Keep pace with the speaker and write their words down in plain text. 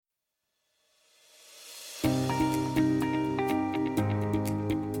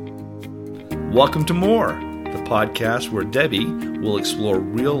Welcome to More, the podcast where Debbie will explore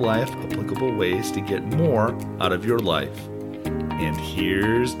real-life applicable ways to get more out of your life. And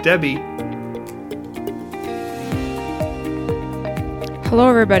here's Debbie. Hello,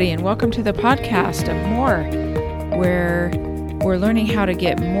 everybody, and welcome to the podcast of More, where we're learning how to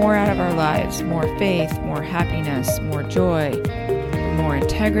get more out of our lives, more faith, more happiness, more joy, more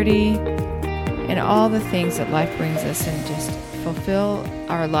integrity, and all the things that life brings us, and just fulfill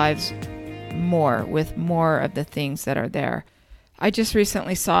our lives more with more of the things that are there. I just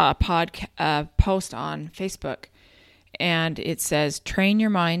recently saw a post on Facebook, and it says, "Train your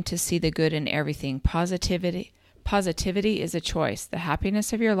mind to see the good in everything. Positivity is a choice. The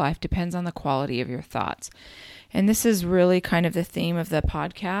happiness of your life depends on the quality of your thoughts." And this is really kind of the theme of the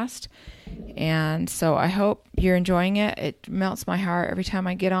podcast. And so I hope you're enjoying it. It melts my heart every time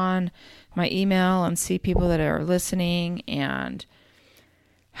I get on my email and see people that are listening and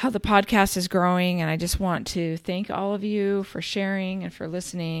how the podcast is growing. And I just want to thank all of you for sharing and for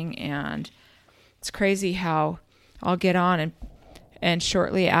listening. And it's crazy how I'll get on and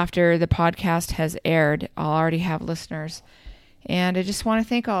shortly after the podcast has aired, I'll already have listeners. And I just want to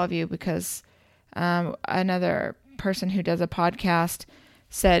thank all of you because another person who does a podcast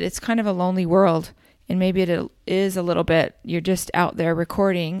said it's kind of a lonely world, and maybe it is a little bit. You're just out there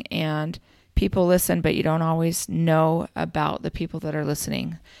recording and people listen, but you don't always know about the people that are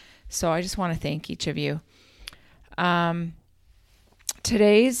listening. So I just want to thank each of you.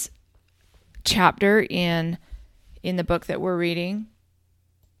 Today's chapter in the book that we're reading,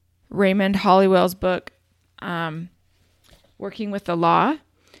 Raymond Holliwell's book, Working with the Law.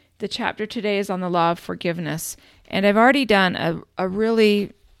 The chapter today is on the law of forgiveness. And I've already done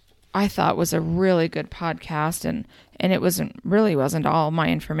I thought was a really good podcast, and it wasn't all my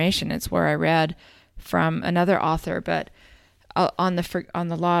information. It's where I read from another author, but on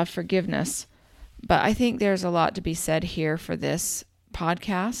the law of forgiveness. But I think there's a lot to be said here for this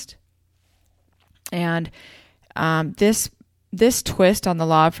podcast. And this twist on the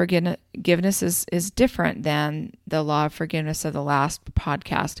law of forgiveness is different than the law of forgiveness of the last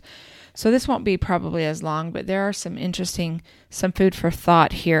podcast. So this won't be probably as long, but there are some food for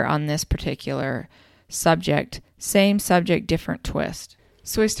thought here on this particular subject. Same subject, different twist.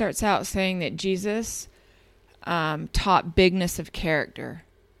 So he starts out saying that Jesus taught bigness of character.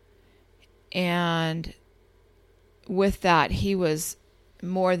 And with that, he was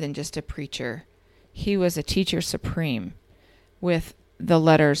more than just a preacher. He was a teacher supreme, with the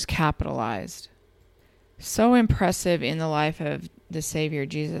letters capitalized. So impressive in the life of the Savior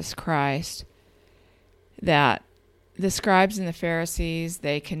Jesus Christ that the scribes and the Pharisees,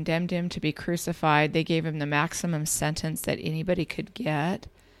 they condemned him to be crucified. They gave him the maximum sentence that anybody could get,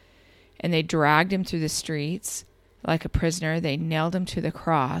 and they dragged him through the streets like a prisoner. They nailed him to the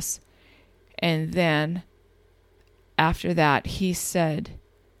cross, and then after that he said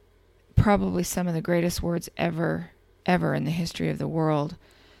probably some of the greatest words ever in the history of the world.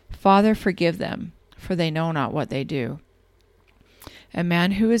 "Father, forgive them, for they know not what they do." A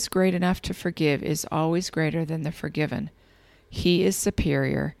man who is great enough to forgive is always greater than the forgiven. He is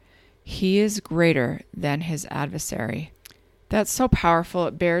superior. He is greater than his adversary. That's so powerful,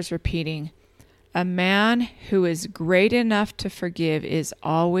 it bears repeating. A man who is great enough to forgive is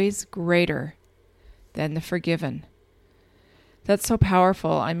always greater than the forgiven. That's so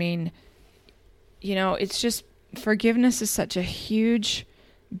powerful. I mean, it's just, forgiveness is such a huge,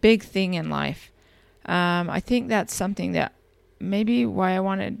 big thing in life. I think that's something that maybe why I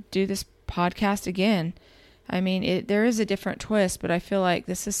want to do this podcast again. I mean, there is a different twist, but I feel like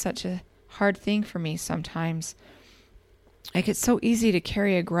this is such a hard thing for me sometimes. Like, it's so easy to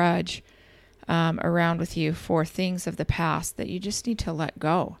carry a grudge around with you for things of the past that you just need to let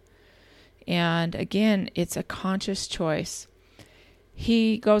go. And again, it's a conscious choice.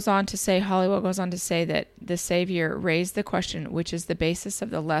 Holliwell goes on to say that the Savior raised the question, which is the basis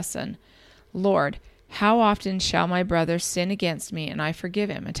of the lesson. "Lord, how often shall my brother sin against me and I forgive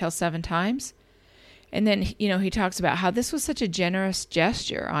him? Until 7 times? And then, he talks about how this was such a generous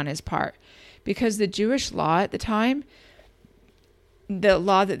gesture on his part, because the Jewish law at the time, the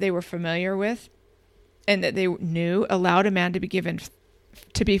law that they were familiar with and that they knew, allowed a man to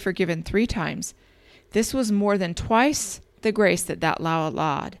be forgiven 3 times. This was more than twice the grace that law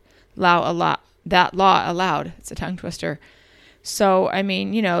allowed. It's a tongue twister. So, I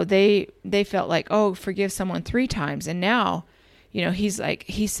mean, they felt like, oh, forgive someone 3 times. And now,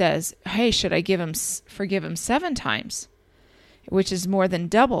 he says, hey, should I forgive him 7 times? Which is more than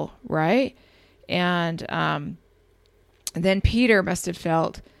double, right? And then Peter must have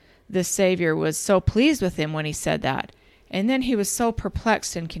felt the Savior was so pleased with him when he said that. And then he was so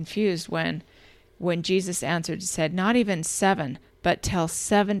perplexed and confused when when Jesus answered and said, not even 7, but till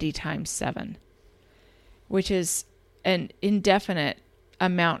 70 times 7, which is an indefinite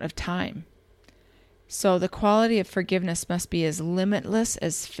amount of time. So the quality of forgiveness must be as limitless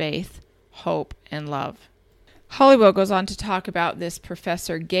as faith, hope, and love. Hollywood goes on to talk about this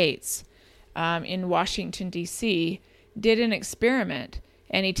Professor Gates in Washington, D.C., did an experiment,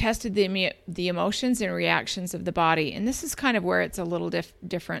 and he tested the emotions and reactions of the body. And this is kind of where it's a little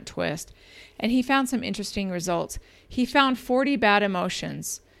different twist. And he found some interesting results. He found 40 bad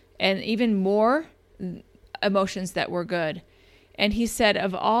emotions and even more emotions that were good. And he said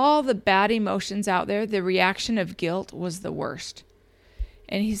of all the bad emotions out there, the reaction of guilt was the worst.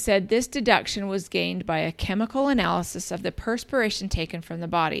 And he said this deduction was gained by a chemical analysis of the perspiration taken from the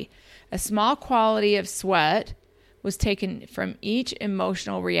body. A small quantity of sweat was taken from each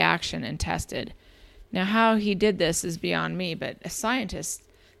emotional reaction and tested. Now, how he did this is beyond me, but a scientist,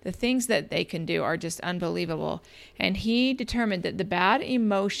 the things that they can do are just unbelievable. And he determined that the bad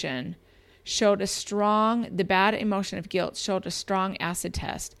emotion of guilt showed a strong acid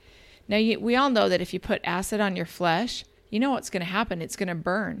test. Now, we all know that if you put acid on your flesh, you know what's going to happen. It's going to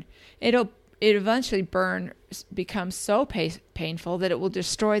burn. It eventually becomes so painful that it will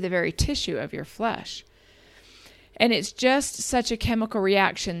destroy the very tissue of your flesh. And it's just such a chemical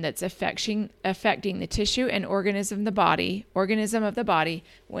reaction that's affecting the tissue and organism of the body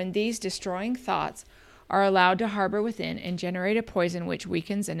when these destroying thoughts are allowed to harbor within and generate a poison which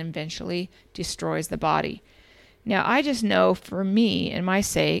weakens and eventually destroys the body. Now, I just know for me and my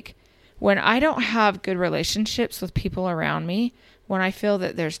sake, when I don't have good relationships with people around me, when I feel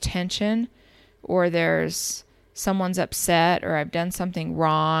that there's tension or there's someone's upset or I've done something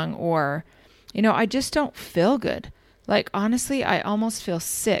wrong or, I just don't feel good. Like, honestly, I almost feel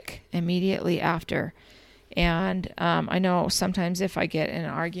sick immediately after. And I know sometimes if I get in an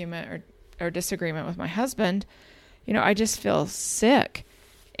argument or disagreement with my husband, I just feel sick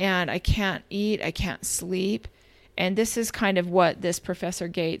and I can't eat, I can't sleep. And this is kind of what this Professor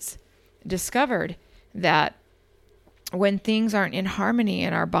Gates discovered, that when things aren't in harmony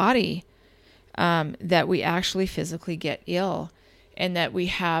in our body, that we actually physically get ill and that we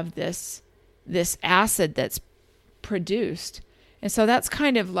have this acid that's produced. And so that's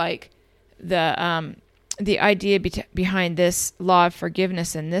kind of like the idea behind this law of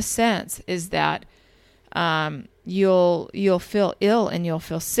forgiveness in this sense is that you'll feel ill and you'll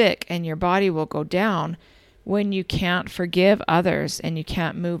feel sick and your body will go down when you can't forgive others and you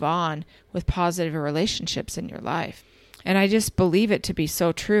can't move on with positive relationships in your life. And I just believe it to be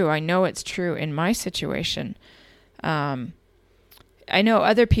so true. I know it's true in my situation. I know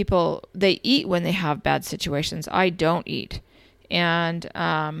other people, they eat when they have bad situations. I don't eat. And,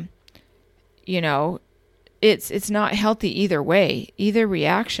 it's not healthy either way, either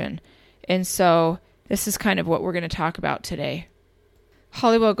reaction. And so this is kind of what we're going to talk about today.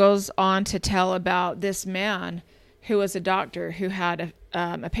 Hollywood goes on to tell about this man who was a doctor who had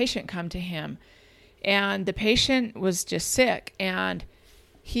a patient come to him. And the patient was just sick. And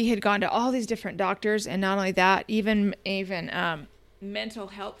he had gone to all these different doctors. And not only that, even mental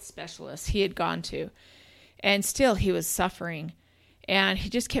health specialists he had gone to. And still he was suffering. And he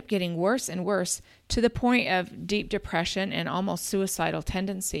just kept getting worse and worse to the point of deep depression and almost suicidal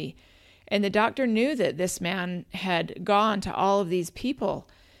tendency. And the doctor knew that this man had gone to all of these people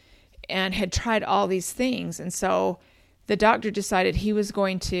and had tried all these things. And so the doctor decided he was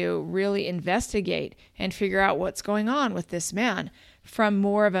going to really investigate and figure out what's going on with this man from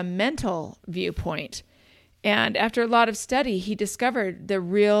more of a mental viewpoint. And after a lot of study, he discovered the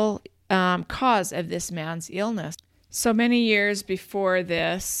real cause of this man's illness. So many years before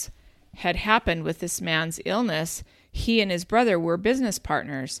this had happened with this man's illness, he and his brother were business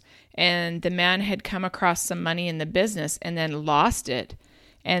partners, and the man had come across some money in the business and then lost it,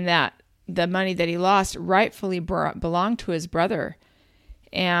 and that the money that he lost rightfully belonged to his brother.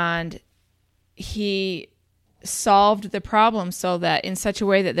 And he solved the problem so that in such a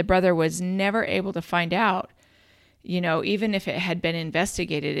way that the brother was never able to find out. Even if it had been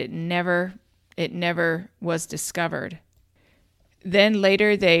investigated, it never was discovered. Then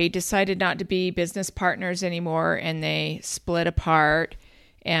later they decided not to be business partners anymore, and they split apart,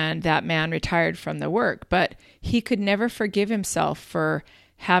 and that man retired from the work. But he could never forgive himself for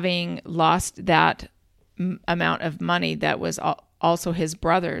having lost that amount of money that was also his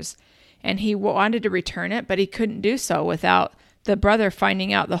brother's. And he wanted to return it, but he couldn't do so without the brother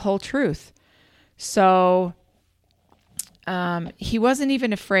finding out the whole truth. So he wasn't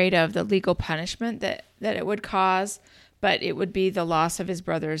even afraid of the legal punishment that it would cause, but it would be the loss of his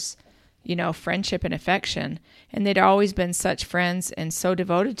brother's friendship and affection. And they'd always been such friends and so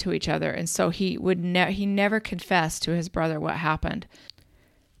devoted to each other. And so he never confessed to his brother what happened.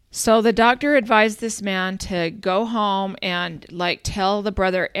 So the doctor advised this man to go home and tell the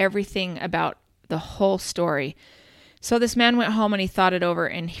brother everything about the whole story. So this man went home and he thought it over,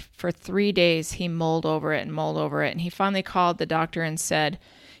 and for 3 days he mulled over it. And he finally called the doctor and said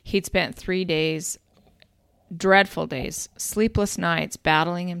he'd spent 3 days, dreadful days, sleepless nights,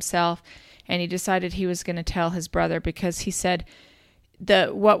 battling himself. And he decided he was going to tell his brother, because he said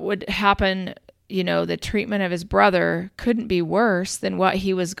what would happen, the treatment of his brother couldn't be worse than what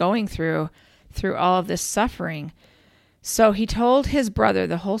he was going through all of this suffering. So he told his brother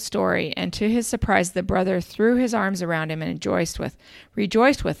the whole story, and to his surprise, the brother threw his arms around him and rejoiced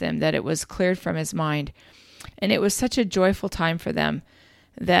with him that it was cleared from his mind. And it was such a joyful time for them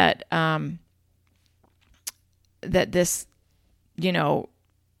that this,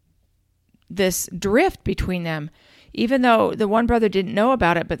 this drift between them, even though the one brother didn't know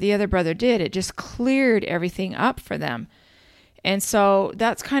about it, but the other brother did, it just cleared everything up for them. And so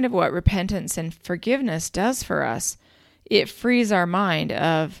that's kind of what repentance and forgiveness does for us. It frees our mind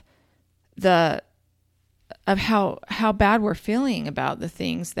of how bad we're feeling about the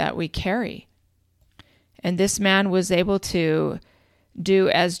things that we carry. And this man was able to do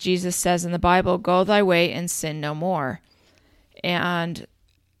as Jesus says in the Bible, go thy way and sin no more. And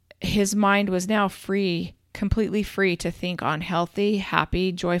his mind was now free, completely free to think on healthy,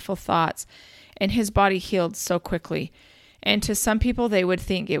 happy, joyful thoughts. And his body healed so quickly. And to some people, they would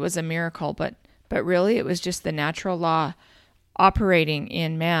think it was a miracle, but really it was just the natural law operating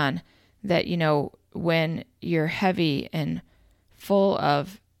in man that, when you're heavy and full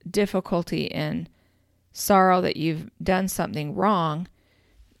of difficulty and sorrow that you've done something wrong,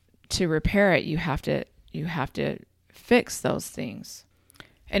 to repair it, you have to fix those things.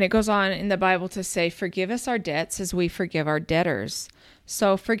 And it goes on in the Bible to say, forgive us our debts as we forgive our debtors.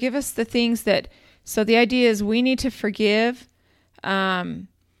 So forgive us the things so the idea is we need to forgive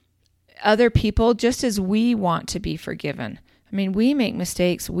other people just as we want to be forgiven. I mean, we make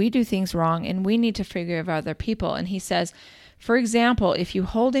mistakes, we do things wrong, and we need to forgive other people. And he says, for example, if you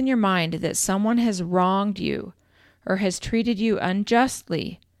hold in your mind that someone has wronged you or has treated you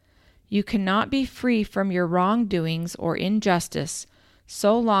unjustly, you cannot be free from your wrongdoings or injustice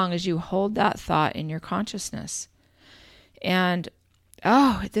so long as you hold that thought in your consciousness. And,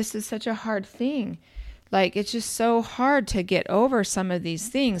 this is such a hard thing. It's just so hard to get over some of these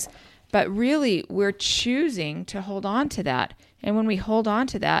things. But really, we're choosing to hold on to that. And when we hold on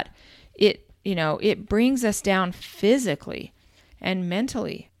to that, it brings us down physically and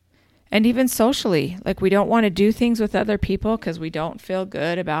mentally and even socially. We don't want to do things with other people because we don't feel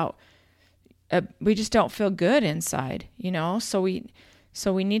good about, we just don't feel good inside, So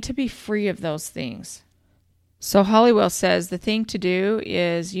we need to be free of those things. So Halliwell says the thing to do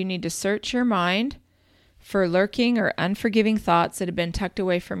is you need to search your mind for lurking or unforgiving thoughts that have been tucked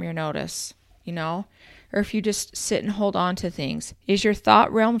away from your notice, or if you just sit and hold on to things. Is your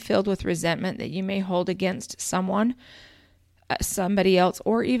thought realm filled with resentment that you may hold against someone, somebody else,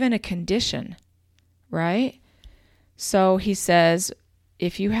 or even a condition, right? So he says,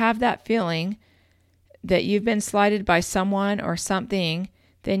 if you have that feeling that you've been slighted by someone or something,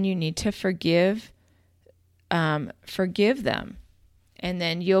 then you need to forgive them, and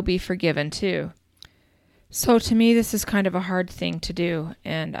then you'll be forgiven too. So to me, this is kind of a hard thing to do,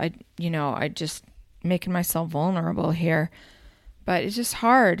 and I just making myself vulnerable here, but it's just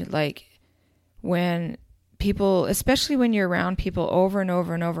hard. When people, especially when you're around people over and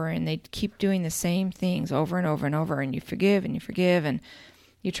over and over, and they keep doing the same things over and over and over, and you forgive and you forgive, and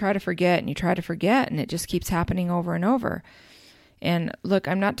you try to forget and you try to forget, and it just keeps happening over and over. And look,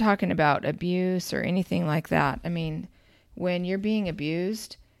 I'm not talking about abuse or anything like that. I mean, when you're being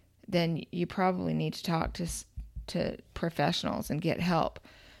abused, then you probably need to talk to professionals and get help.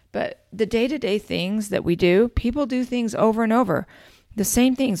 But the day-to-day things that we do, people do things over and over, the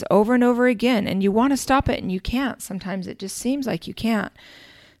same things over and over again, and you want to stop it and you can't. Sometimes it just seems like you can't.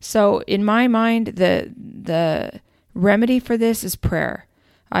 So in my mind, the remedy for this is prayer.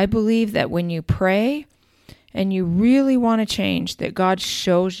 I believe that when you pray and you really want to change, that God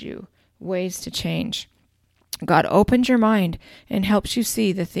shows you ways to change. God opens your mind and helps you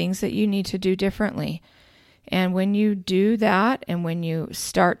see the things that you need to do differently. And when you do that, and when you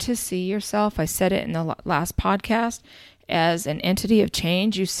start to see yourself, I said it in the last podcast, as an entity of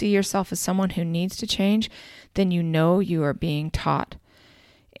change, you see yourself as someone who needs to change, then you know you are being taught.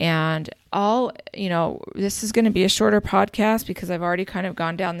 And this is going to be a shorter podcast because I've already kind of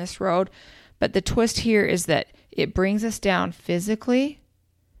gone down this road. But the twist here is that it brings us down physically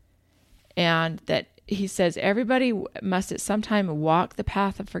And that he says everybody must at some time walk the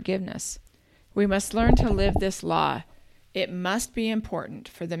path of forgiveness. We must learn to live this law. It must be important,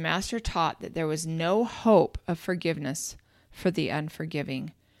 for the Master taught that there was no hope of forgiveness for the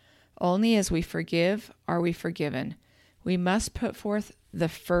unforgiving. Only as we forgive are we forgiven. We must put forth the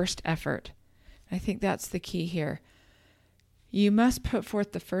first effort. I think that's the key here. You must put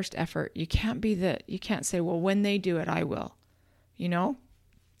forth the first effort. You can't say, well, when they do it, I will,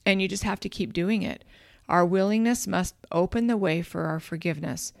 and you just have to keep doing it. Our willingness must open the way for our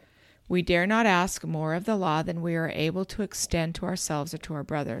forgiveness. We dare not ask more of the law than we are able to extend to ourselves or to our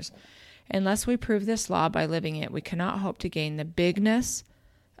brothers. Unless we prove this law by living it, we cannot hope to gain the bigness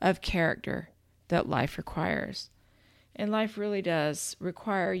of character that life requires. And life really does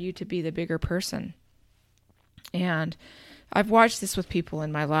require you to be the bigger person. And I've watched this with people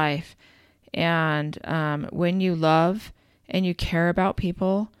in my life. And when you love and you care about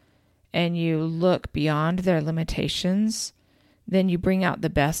people and you look beyond their limitations, then you bring out the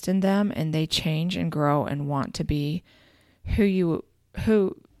best in them and they change and grow and want to be who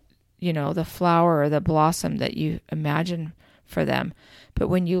the flower or the blossom that you imagine for them. But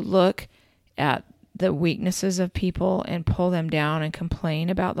when you look at the weaknesses of people and pull them down and complain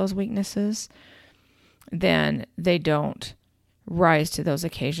about those weaknesses, then they don't rise to those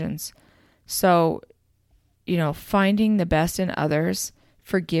occasions. So, finding the best in others,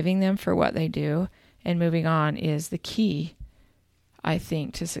 forgiving them for what they do, and moving on is the key, I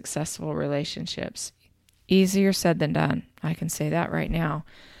think, to successful relationships. Easier said than done. I can say that right now.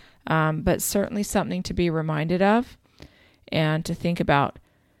 But certainly something to be reminded of and to think about.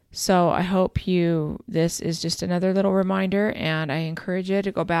 So I hope this is just another little reminder, and I encourage you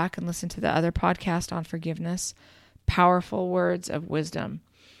to go back and listen to the other podcast on forgiveness, Powerful Words of Wisdom.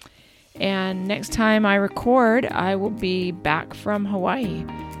 And next time I record, I will be back from Hawaii.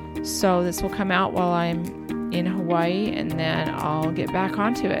 So this will come out while I'm in Hawaii, and then I'll get back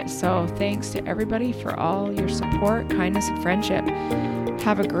onto it. So thanks to everybody for all your support, kindness, and friendship.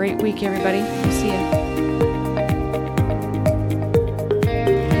 Have a great week, everybody. See ya.